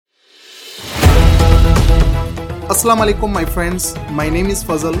Assalamu alaikum, my friends. My name is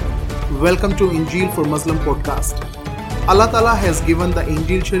Fazal. Welcome to Injeel for Muslim podcast. Allah Ta'ala has given the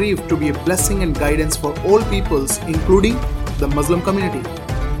Injeel Sharif to be a blessing and guidance for all peoples, including the Muslim community.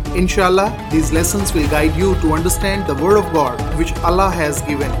 Inshallah, these lessons will guide you to understand the Word of God which Allah has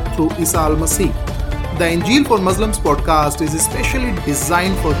given through Isa al-Maseeh. The Injeel for Muslims podcast is especially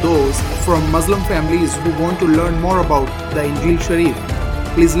designed for those from Muslim families who want to learn more about the Injeel Sharif.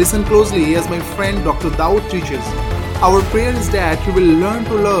 Please listen closely as my friend Dr. Dawood teaches. Our prayer is that you will learn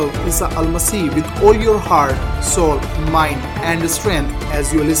to love Isa al-Maseeh with all your heart, soul, mind and strength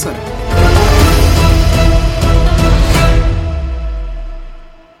as you listen.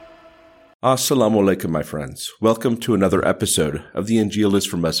 Assalamu alaikum, my friends. Welcome to another episode of the Injeel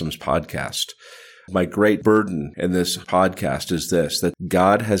for Muslims podcast. My great burden in this podcast is this, that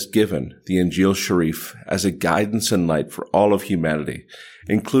God has given the Injeel Sharif as a guidance and light for all of humanity,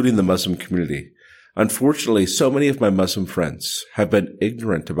 including the Muslim community. Unfortunately, so many of my Muslim friends have been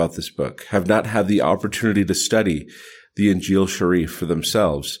ignorant about this book, have not had the opportunity to study the Injeel Sharif for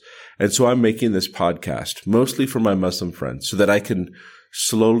themselves. And so I'm making this podcast mostly for my Muslim friends so that I can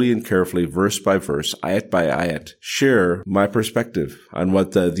slowly and carefully, verse by verse, ayat by ayat, share my perspective on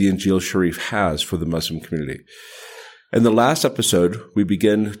what the Injeel Sharif has for the Muslim community. In the last episode, we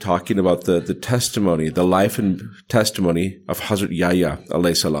began talking about the testimony, the life and testimony of Hazrat Yahya,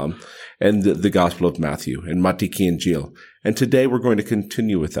 alayhi salam, and the Gospel of Matthew, and Matiki Injeel. And today we're going to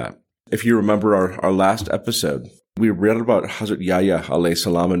continue with that. If you remember our last episode, we read about Hazrat Yahya, alayhi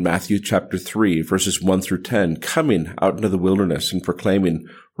salam, in Matthew chapter 3, verses 1 through 10, coming out into the wilderness and proclaiming,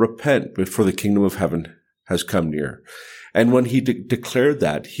 "Repent, for the kingdom of heaven has come near." And when he declared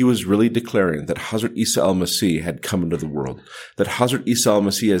that, he was really declaring that Hazrat Isa al-Maseeh had come into the world, that Hazrat Isa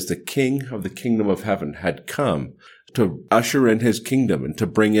al-Maseeh, as the king of the kingdom of heaven, had come to usher in his kingdom and to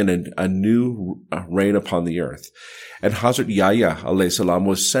bring in a new reign upon the earth. And Hazrat Yahya, alayhi salam,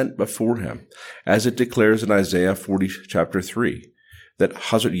 was sent before him, as it declares in Isaiah 40, chapter 3, that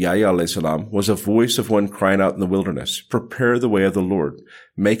Hazrat Yahya, alayhi salam, was a voice of one crying out in the wilderness, "Prepare the way of the Lord,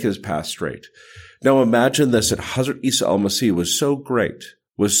 make his path straight." Now imagine this, that Hazrat Isa al-Maseeh was so great,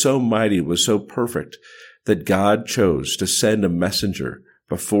 was so mighty, was so perfect, that God chose to send a messenger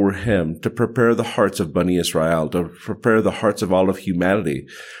before him to prepare the hearts of Bani Israel, to prepare the hearts of all of humanity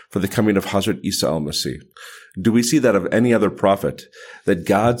for the coming of Hazrat Isa al-Maseeh. Do we see that of any other prophet, that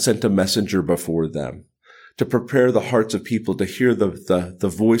God sent a messenger before them to prepare the hearts of people to hear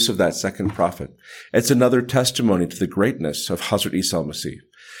the voice of that second prophet? It's another testimony to the greatness of Hazrat Isa al-Maseeh.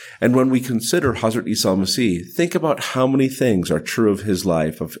 And when we consider Hazrat Isa al-Maseeh, think about how many things are true of his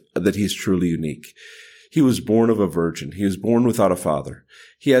life, that he's truly unique. He was born of a virgin. He was born without a father.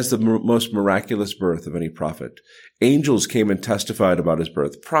 He has the most miraculous birth of any prophet. Angels came and testified about his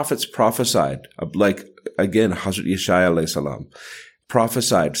birth. Prophets prophesied, like, again, Hazrat Yahya alayhi salam,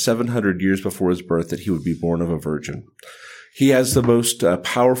 prophesied 700 years before his birth that he would be born of a virgin. He has the most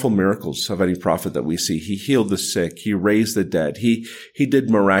powerful miracles of any prophet that we see. He healed the sick. He raised the dead. He did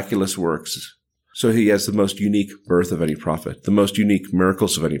miraculous works. So he has the most unique birth of any prophet, the most unique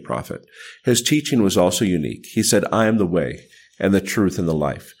miracles of any prophet. His teaching was also unique. He said, "I am the way and the truth and the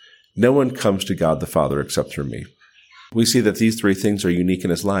life. No one comes to God the Father except through me." We see that these three things are unique in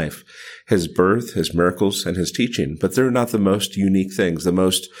his life: his birth, his miracles, and his teaching. But they're not the most unique things, the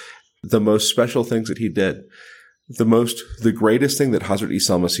most special things that he did. The greatest thing that Hazrat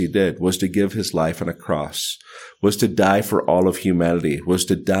Isa al-Maseeh did was to give his life on a cross, was to die for all of humanity, was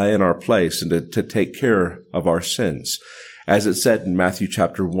to die in our place and to take care of our sins. As it said in Matthew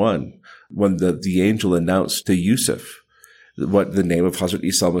chapter 1, when the angel announced to Yusuf what the name of Hazrat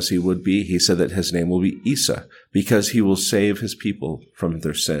Isa al-Maseeh would be, he said that his name will be Isa, because he will save his people from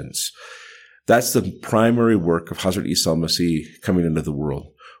their sins. That's the primary work of Hazrat Isa al-Maseeh coming into the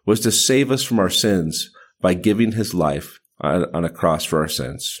world, was to save us from our sins by giving his life on a cross for our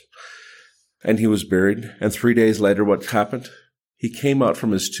sins. And he was buried, and 3 days later, what happened? He came out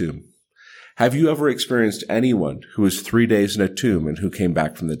from his tomb. Have you ever experienced anyone who was 3 days in a tomb and who came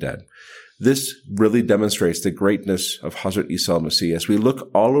back from the dead? This really demonstrates the greatness of Hazrat Isa al-Maseeh. As we look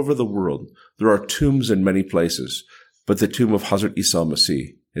all over the world, there are tombs in many places, but the tomb of Hazrat Isa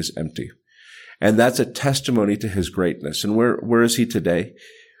al-Maseeh is empty. And that's a testimony to his greatness. And where is he today?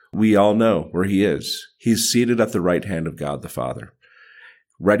 We all know where he is. He's seated at the right hand of God the Father,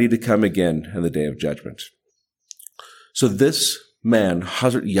 ready to come again in the day of judgment. So this man,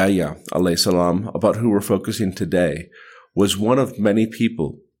 Hazrat Yahya alayhi salam, about who we're focusing today, was one of many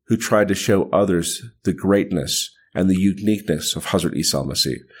people who tried to show others the greatness and the uniqueness of Hazrat Isa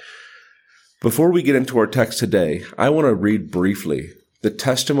al-Maseeh. Before we get into our text today, I want to read briefly the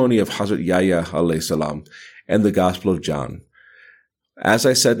testimony of Hazrat Yahya alayhi salam and the Gospel of John. As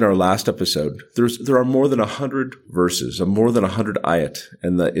I said in our last episode, there are more than 100 verses, more than 100 ayat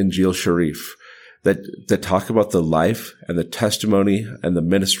in the Injeel Sharif that talk about the life and the testimony and the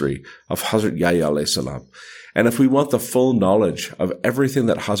ministry of Hazrat Yahya alayhi salam. And if we want the full knowledge of everything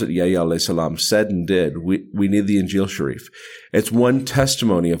that Hazrat Yahya alayhi salam said and did, we need the Injeel Sharif. It's one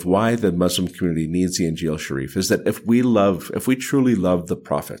testimony of why the Muslim community needs the Injeel Sharif, is that if we truly love the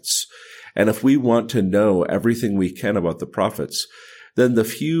prophets, and if we want to know everything we can about the prophets, then the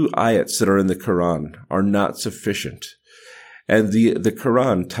few ayats that are in the Quran are not sufficient. And the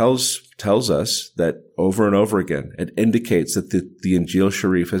Quran tells us that over and over again, it indicates that the Injeel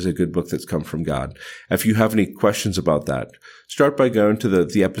Sharif is a good book that's come from God. If you have any questions about that, start by going to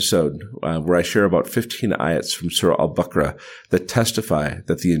the episode where I share about 15 ayats from Surah Al-Baqarah that testify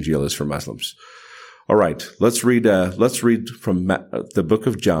that the Injeel is for Muslims. All right, let's read from the book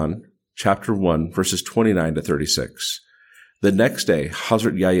of John, chapter 1, verses 29 to 36. The next day,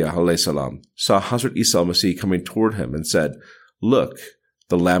 Hazrat Yahya alayhi salam saw Hazrat Isa al-Maseeh coming toward him and said, "Look,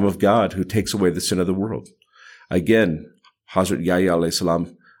 the Lamb of God who takes away the sin of the world." Again, Hazrat Yahya alayhi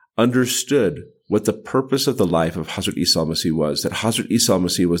salam understood what the purpose of the life of Hazrat Isa al-Maseeh was, that Hazrat Isa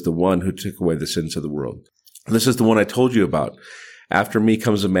al-Maseeh was the one who took away the sins of the world. This is the one I told you about. After me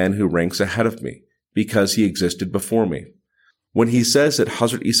comes a man who ranks ahead of me, because he existed before me. When he says that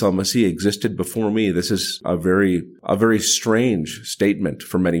Hazrat Isa al-Maseeh existed before me, this is a very strange statement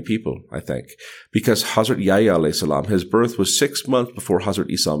for many people, I think, because Hazrat Yahya alayhi salam, his birth was 6 months before Hazrat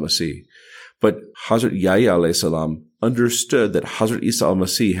Isa al-Maseeh. But Hazrat Yahya alayhi salam understood that Hazrat Isa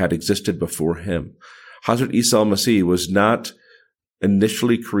al-Maseeh had existed before him. Hazrat Isa al-Maseeh was not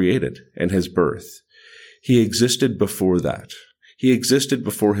initially created in his birth. He existed before that. He existed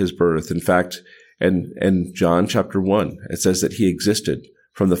before his birth. In fact, in John chapter 1, it says that he existed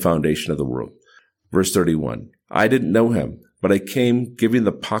from the foundation of the world. Verse 31, I didn't know him, but I came giving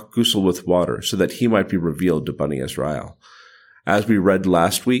the Pak Guzl with water so that he might be revealed to Bani Israel. As we read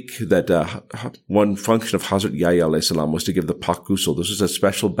last week, that one function of Hazrat Yahya alayhi salam was to give the Pak Guzl. This is a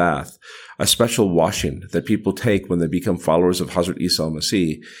special bath, a special washing that people take when they become followers of Hazrat Isa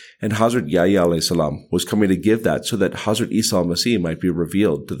al-Maseeh. And Hazrat Yahya alayhi salam was coming to give that so that Hazrat Isa al-Maseeh might be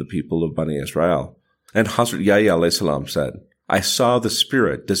revealed to the people of Bani Israel. And Hazrat Yahya alayhi salam said, I saw the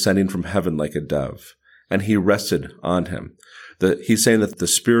Spirit descending from heaven like a dove, and he rested on him. He's saying that the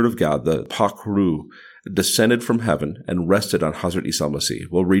Spirit of God, the Pak Ruh, descended from heaven and rested on Hazrat Isa al-Maseeh.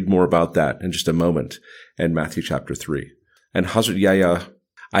 We'll read more about that in just a moment in Matthew chapter 3. And Hazrat Yahya,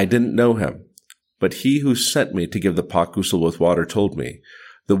 I didn't know him, but he who sent me to give the Pak Guzl with water told me,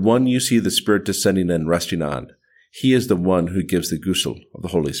 the one you see the Spirit descending and resting on, he is the one who gives the Guzl of the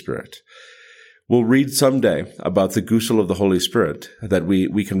Holy Spirit. We'll read someday about the Guzl of the Holy Spirit, that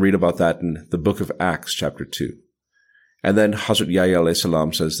we can read about that in the book of Acts chapter 2. And then Hazrat Yahya alayhi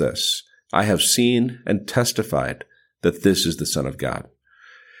salam says this, I have seen and testified that this is the Son of God.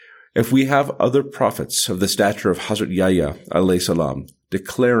 If we have other prophets of the stature of Hazrat Yahya alayhi salam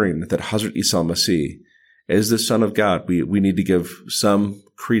declaring that Hazrat Isa al-Maseeh is the Son of God, we need to give some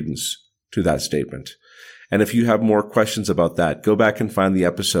credence to that statement. And if you have more questions about that, go back and find the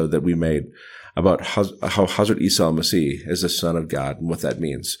episode that we made about how Hazrat Isa al-Maseeh is the Son of God and what that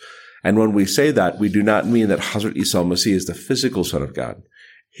means. And when we say that, we do not mean that Hazrat Isa al-Maseeh is the physical Son of God.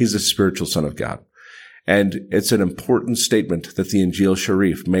 He's the spiritual Son of God. And it's an important statement that the Injeel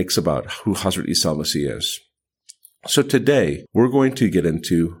Sharif makes about who Hazrat Isa al-Maseeh is. So today, we're going to get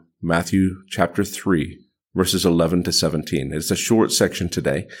into Matthew chapter 3, verses 11 to 17. It's a short section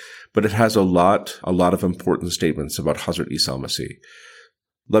today, but it has a lot of important statements about Hazrat Isa al-Maseeh.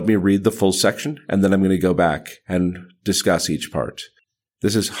 Let me read the full section, and then I'm going to go back and discuss each part.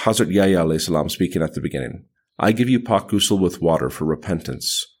 This is Hazrat Yahya alayhi salam speaking at the beginning. I give you Pak Guzl with water for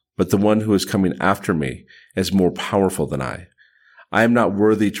repentance, but the one who is coming after me is more powerful than I. I am not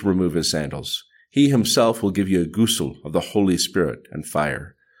worthy to remove his sandals. He himself will give you a Guzl of the Holy Spirit and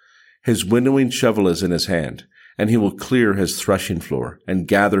fire. His winnowing shovel is in his hand, and he will clear his threshing floor and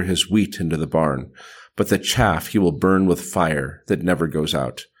gather his wheat into the barn, but the chaff he will burn with fire that never goes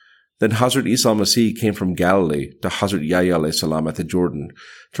out. Then Hazrat Isa al-Maseeh came from Galilee to Hazrat Yahya alayhi salam at the Jordan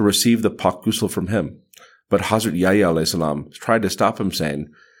to receive the Pak Guzl from him. But Hazrat Yahya alayhi salam tried to stop him, saying,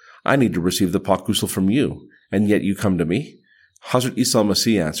 I need to receive the Pak Guzl from you, and yet you come to me? Hazrat Isa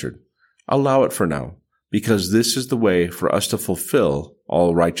al-Maseeh answered, Allow it for now, because this is the way for us to fulfill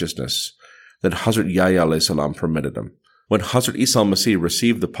all righteousness. Then Hazrat Yahya alayhi salam permitted him. When Hazrat Isa al-Maseeh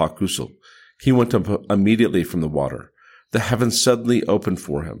received the Pak Guzl, he went up immediately from the water. The heavens suddenly opened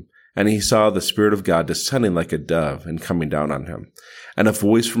for him, and he saw the Spirit of God descending like a dove and coming down on him. And a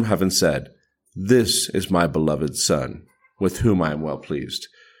voice from heaven said, "This is my beloved Son, with whom I am well pleased."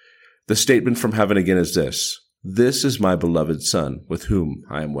 The statement from heaven again is this: "This is my beloved Son, with whom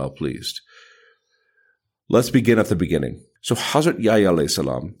I am well pleased." Let's begin at the beginning. So Hazrat Yahya alayhi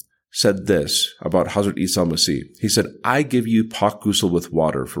salam said this about Hazrat Isa al-Maseeh. He said, "I give you Pak Guzl with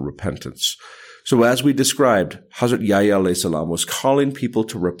water for repentance." So as we described, Hazrat Yahya alayhi salam was calling people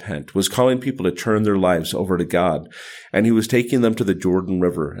to repent, was calling people to turn their lives over to God. And he was taking them to the Jordan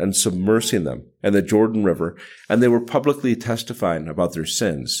River and submersing them in the Jordan River. And they were publicly testifying about their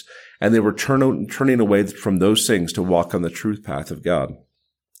sins. And they were turning away from those things to walk on the truth path of God.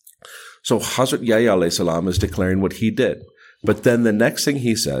 So Hazrat Yahya alayhi salam is declaring what he did. But then the next thing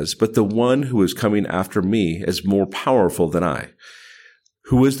he says, "But the one who is coming after me is more powerful than I."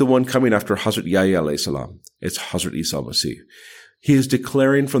 Who is the one coming after Hazrat Yahya alayhi salam? It's Hazrat Isa al-Maseeh. He is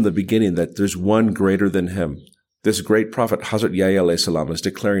declaring from the beginning that there's one greater than him. This great prophet, Hazrat Yahya alayhi salam, is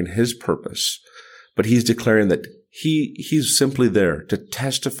declaring his purpose. But he's declaring that he's simply there to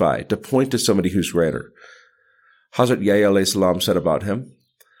testify, to point to somebody who's greater. Hazrat Yahya alayhi salam said about him,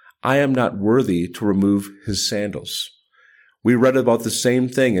 "I am not worthy to remove his sandals." We read about the same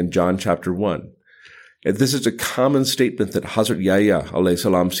thing in John chapter 1. And this is a common statement that Hazrat Yahya alayhi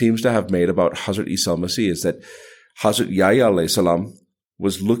salam seems to have made about Hazrat Isa al-Maseeh, is that Hazrat Yahya alayhi salam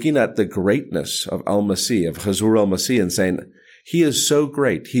was looking at the greatness of al-Maseeh, of Hazoor al-Maseeh, and saying, "He is so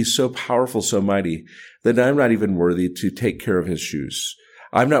great, he's so powerful, so mighty, that I'm not even worthy to take care of his shoes.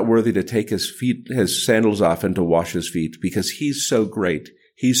 I'm not worthy to take his sandals off and to wash his feet, because he's so great,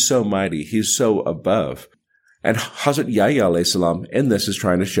 he's so mighty, he's so above." And Hazrat Yahya alayhi salam in this is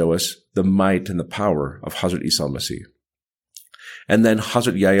trying to show us the might and the power of Hazrat Isa al-Maseeh. And then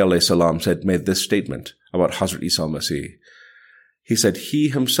Hazrat Yahya alayhi salam made this statement about Hazrat Isa al-Maseeh. He said, "He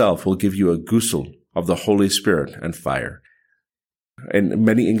himself will give you a ghusl of the Holy Spirit and fire." In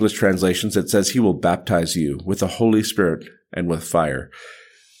many English translations, it says he will baptize you with the Holy Spirit and with fire.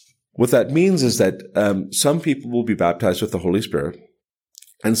 What that means is that some people will be baptized with the Holy Spirit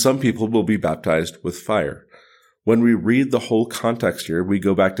and some people will be baptized with fire. When we read the whole context here, we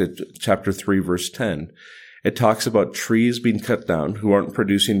go back to chapter 3, verse 10. It talks about trees being cut down who aren't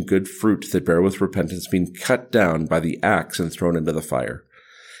producing good fruit that bear with repentance, being cut down by the axe and thrown into the fire.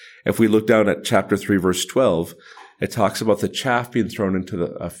 If we look down at chapter 3, verse 12, it talks about the chaff being thrown into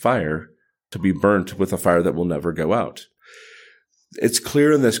a fire to be burnt with a fire that will never go out. It's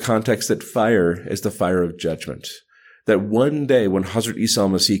clear in this context that fire is the fire of judgment. That one day when Hazrat Isa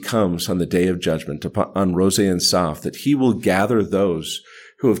al-Maseeh comes on the day of judgment on Rosé and Saf, that he will gather those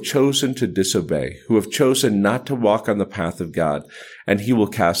who have chosen to disobey, who have chosen not to walk on the path of God, and he will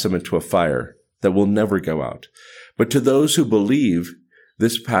cast them into a fire that will never go out. But to those who believe,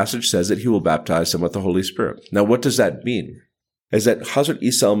 this passage says that he will baptize them with the Holy Spirit. Now, what does that mean? Is that Hazrat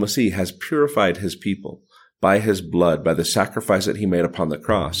Isa al-Maseeh has purified his people by his blood, by the sacrifice that he made upon the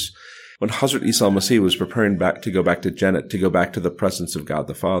cross. When Hazrat Isa al-Maseeh was preparing to go back to Jannat, to go back to the presence of God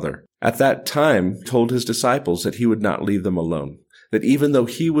the Father, at that time told his disciples that he would not leave them alone, that even though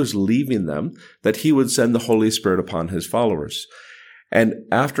he was leaving them, that he would send the Holy Spirit upon his followers. And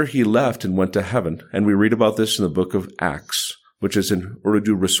after he left and went to heaven, and we read about this in the book of Acts, which is in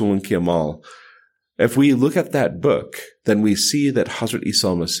Urdu Rasul Ki Amal, if we look at that book, then we see that Hazrat Isa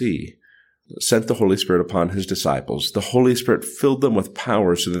al-Maseeh sent the Holy Spirit upon his disciples. The Holy Spirit filled them with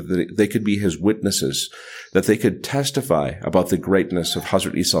power so that they could be his witnesses, that they could testify about the greatness of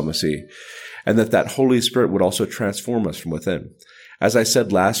Hazrat Isa al-Maseeh, and that Holy Spirit would also transform us from within. As I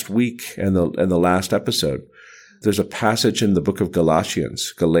said last week in the last episode, there's a passage in the book of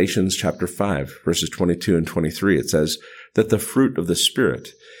Galatians chapter 5, verses 22 and 23. It says that the fruit of the Spirit,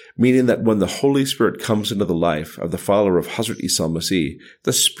 meaning that when the Holy Spirit comes into the life of the follower of Hazrat Isa al-Maseeh,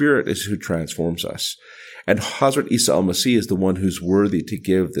 the Spirit is who transforms us. And Hazrat Isa al-Maseeh is the one who's worthy to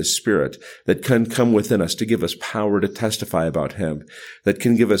give this Spirit that can come within us to give us power to testify about him, that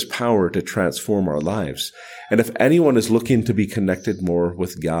can give us power to transform our lives. And if anyone is looking to be connected more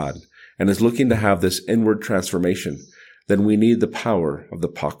with God and is looking to have this inward transformation, then we need the power of the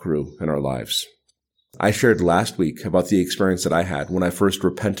Pak Ruh in our lives. I shared last week about the experience that I had when I first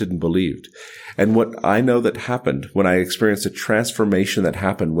repented and believed, and what I know that happened when I experienced a transformation that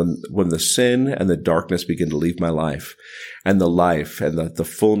happened when the sin and the darkness began to leave my life, and the life and the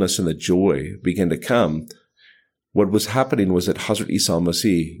fullness and the joy began to come. What was happening was that Hazrat Isa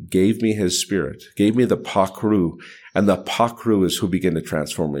al-Maseeh gave me his Spirit, gave me the Pak Ruh, and the Pak Ruh is who began to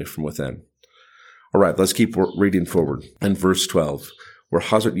transform me from within. All right, let's keep reading forward. In verse 12, where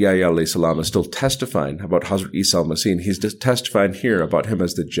Hazrat Yahya alayhi salam is still testifying about Hazrat Isa al-Maseeh, and he's just testifying here about him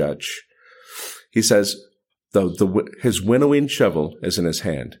as the judge. He says, his winnowing shovel is in his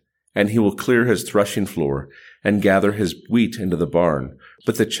hand, and he will clear his threshing floor and gather his wheat into the barn,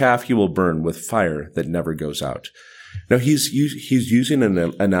 but the chaff he will burn with fire that never goes out. Now, he's using an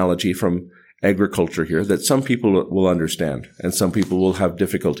analogy from agriculture here that some people will understand and some people will have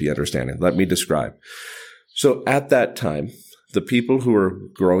difficulty understanding. Let me describe. So at that time, the people who were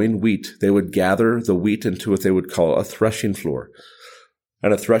growing wheat, they would gather the wheat into what they would call a threshing floor.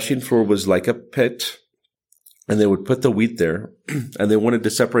 And a threshing floor was like a pit, and they would put the wheat there, and they wanted to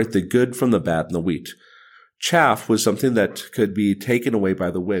separate the good from the bad in the wheat. Chaff was something that could be taken away by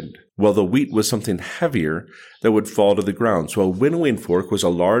the wind, while the wheat was something heavier that would fall to the ground. So a winnowing fork was a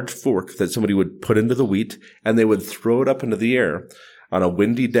large fork that somebody would put into the wheat, and they would throw it up into the air on a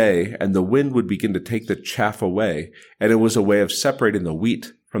windy day, and the wind would begin to take the chaff away, and it was a way of separating the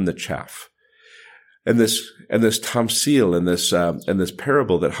wheat from the chaff. And this Tarsier, and this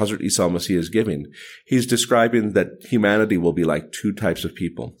parable that Hazrat Isa al-Maseeh is giving, he's describing that humanity will be like two types of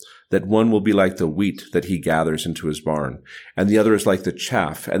people. That one will be like the wheat that he gathers into his barn, and the other is like the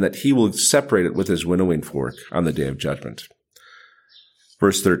chaff, and that he will separate it with his winnowing fork on the day of judgment.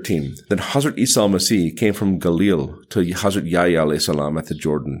 Verse 13, Then Hazrat Isa al-Maseeh came from Galil to Hazrat Yahya alayhi salam at the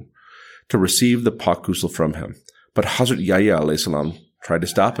Jordan to receive the Pak Guzl from him. But Hazrat Yahya alayhi salam tried to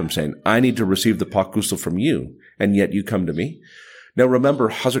stop him, saying, I need to receive the Pak Guzl from you, and yet you come to me? Now remember,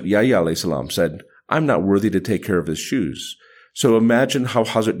 Hazrat Yahya alayhi salam said, I'm not worthy to take care of his shoes. So imagine how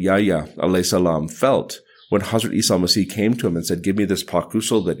Hazrat Yahya alayhi salam felt when Hazrat Isa al-Maseeh came to him and said, give me this Pak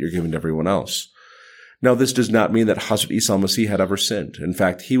Guzl that you're giving to everyone else. Now this does not mean that Hazrat Isa al-Maseeh had ever sinned. In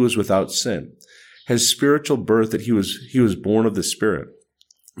fact, he was without sin. His spiritual birth, that he was born of the Spirit,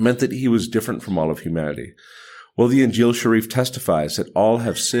 meant that he was different from all of humanity. Well, the Injeel Sharif testifies that all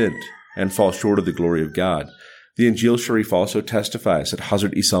have sinned and fall short of the glory of God. The Injeel Sharif also testifies that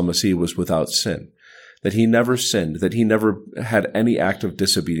Hazrat Isa al-Maseeh was without sin, that he never sinned, that he never had any act of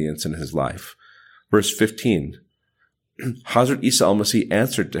disobedience in his life. Verse 15, Hazrat Isa al-Maseeh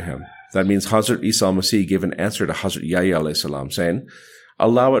answered to him. That means Hazrat Isa al-Maseeh gave an answer to Hazrat Yahya alayhi salam, saying,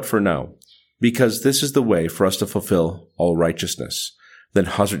 allow it for now, because this is the way for us to fulfill all righteousness. Then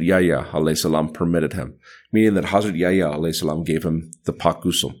Hazrat Yahya alayhi salam permitted him, meaning that Hazrat Yahya alayhi salam gave him the Pak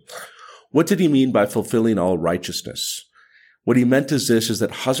Guzl. What did he mean by fulfilling all righteousness? What he meant is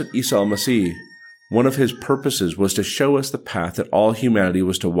that Hazrat Isa al-Maseeh, one of his purposes was to show us the path that all humanity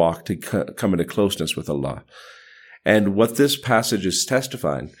was to walk to come into closeness with Allah. And what this passage is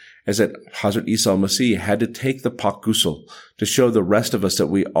testifying is that Hazrat Isa al-Maseeh had to take the Pak Guzl to show the rest of us that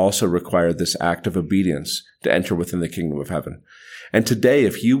we also require this act of obedience to enter within the kingdom of heaven. And today,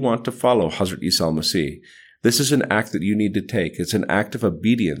 if you want to follow Hazrat Isa al-Maseeh, this is an act that you need to take. It's an act of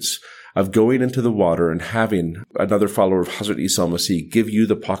obedience, of going into the water and having another follower of Hazrat Isa al-Maseeh give you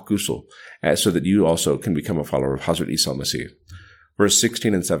the Pak Guzl, so that you also can become a follower of Hazrat Isa al-Maseeh. Verse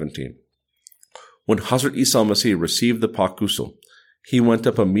 16 and 17. When Hazrat Isa al-Maseeh received the Pak Guzl, he went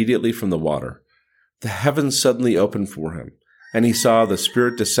up immediately from the water. The heavens suddenly opened for him, and he saw the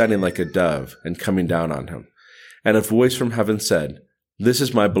Spirit descending like a dove and coming down on him. And a voice from heaven said, This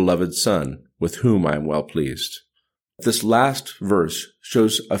is my beloved Son, with whom I am well pleased. This last verse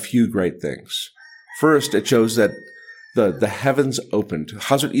shows a few great things. First, it shows that the heavens opened.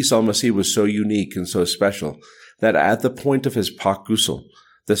 Hazrat Isa al-Maseeh was so unique and so special that at the point of his Pak Guzl,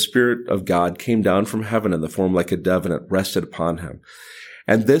 the Spirit of God came down from heaven in the form like a dove, and it rested upon him.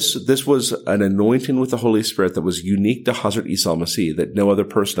 And this was an anointing with the Holy Spirit that was unique to Hazrat Isa al-Maseeh that no other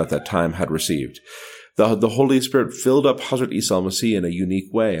person at that time had received. The Holy Spirit filled up Hazrat Isa al-Maseeh in a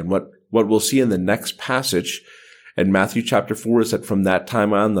unique way. And what we'll see in the next passage in Matthew chapter 4 is that from that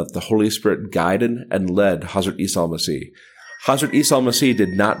time on that the Holy Spirit guided and led Hazrat Isa al-Maseeh. Hazrat Isa al-Maseeh did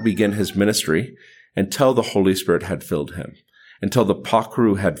not begin his ministry until the Holy Spirit had filled him, until the Pak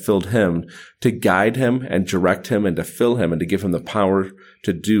Ruh had filled him to guide him and direct him and to fill him and to give him the power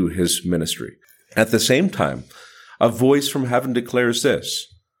to do his ministry. At the same time, a voice from heaven declares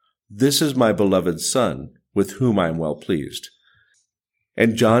this is my beloved Son, with whom I am well pleased.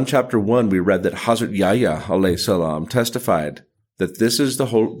 In John chapter 1, we read that Hazrat Yahya alayhi salam testified that this is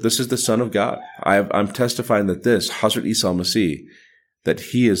the Son of God. I'm testifying that Hazrat Isa al-Maseeh, that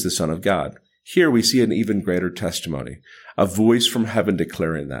he is the Son of God. Here we see an even greater testimony, a voice from heaven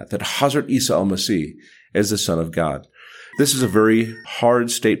declaring that Hazrat Isa al-Maseeh is the Son of God. This is a very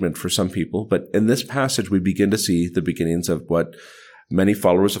hard statement for some people, but in this passage we begin to see the beginnings of what many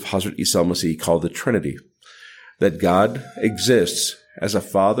followers of Hazrat Isa al-Maseeh call the Trinity, that God exists as a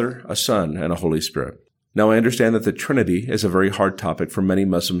Father, a Son, and a Holy Spirit. Now I understand that the Trinity is a very hard topic for many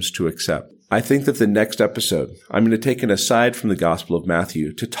Muslims to accept. I think that the next episode, I'm going to take an aside from the Gospel of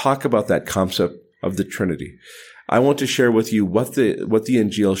Matthew to talk about that concept of the Trinity. I want to share with you what the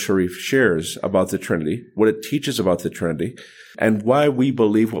Injeel Sharif shares about the Trinity, what it teaches about the Trinity, and why we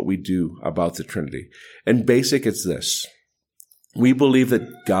believe what we do about the Trinity. In basic, it's this. We believe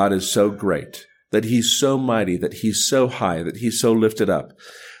that God is so great, that he's so mighty, that he's so high, that he's so lifted up,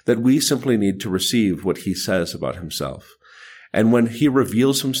 that we simply need to receive what he says about himself. And when he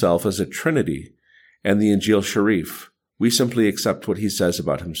reveals himself as a Trinity and the Injeel Sharif, we simply accept what he says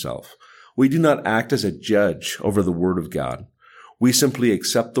about himself. We do not act as a judge over the Word of God. We simply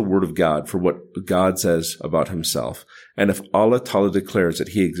accept the Word of God for what God says about himself. And if Allah Ta'ala declares that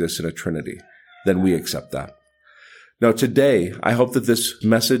he exists in a Trinity, then we accept that. Now today, I hope that this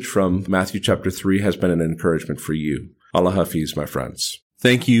message from Matthew chapter 3 has been an encouragement for you. Allah Hafiz, my friends.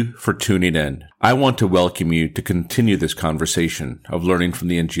 Thank you for tuning in. I want to welcome you to continue this conversation of learning from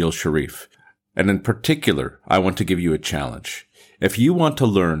the Injeel Sharif. And in particular, I want to give you a challenge. If you want to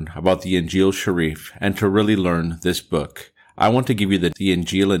learn about the Injeel Sharif and to really learn this book, I want to give you the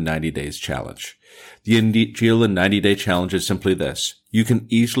Injeel in 90 Days Challenge. The Injeel in 90-Day Challenge is simply this. You can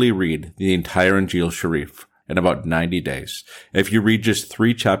easily read the entire Injeel Sharif in about 90 days. If you read just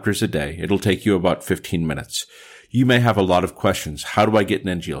 3 chapters a day, it'll take you about 15 minutes. You may have a lot of questions. How do I get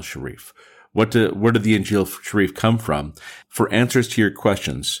an Injeel Sharif? Where did the Injeel Sharif come from? For answers to your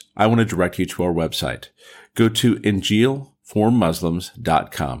questions, I want to direct you to our website. Go to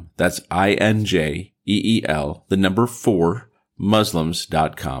injeelformuslims.com. That's INJEEL, the number 4,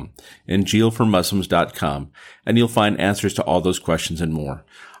 Muslims.com. Injeelformuslims.com. And you'll find answers to all those questions and more.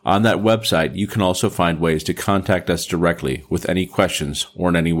 On that website, you can also find ways to contact us directly with any questions or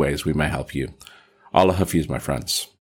in any ways we may help you. Allah Hafiz, my friends.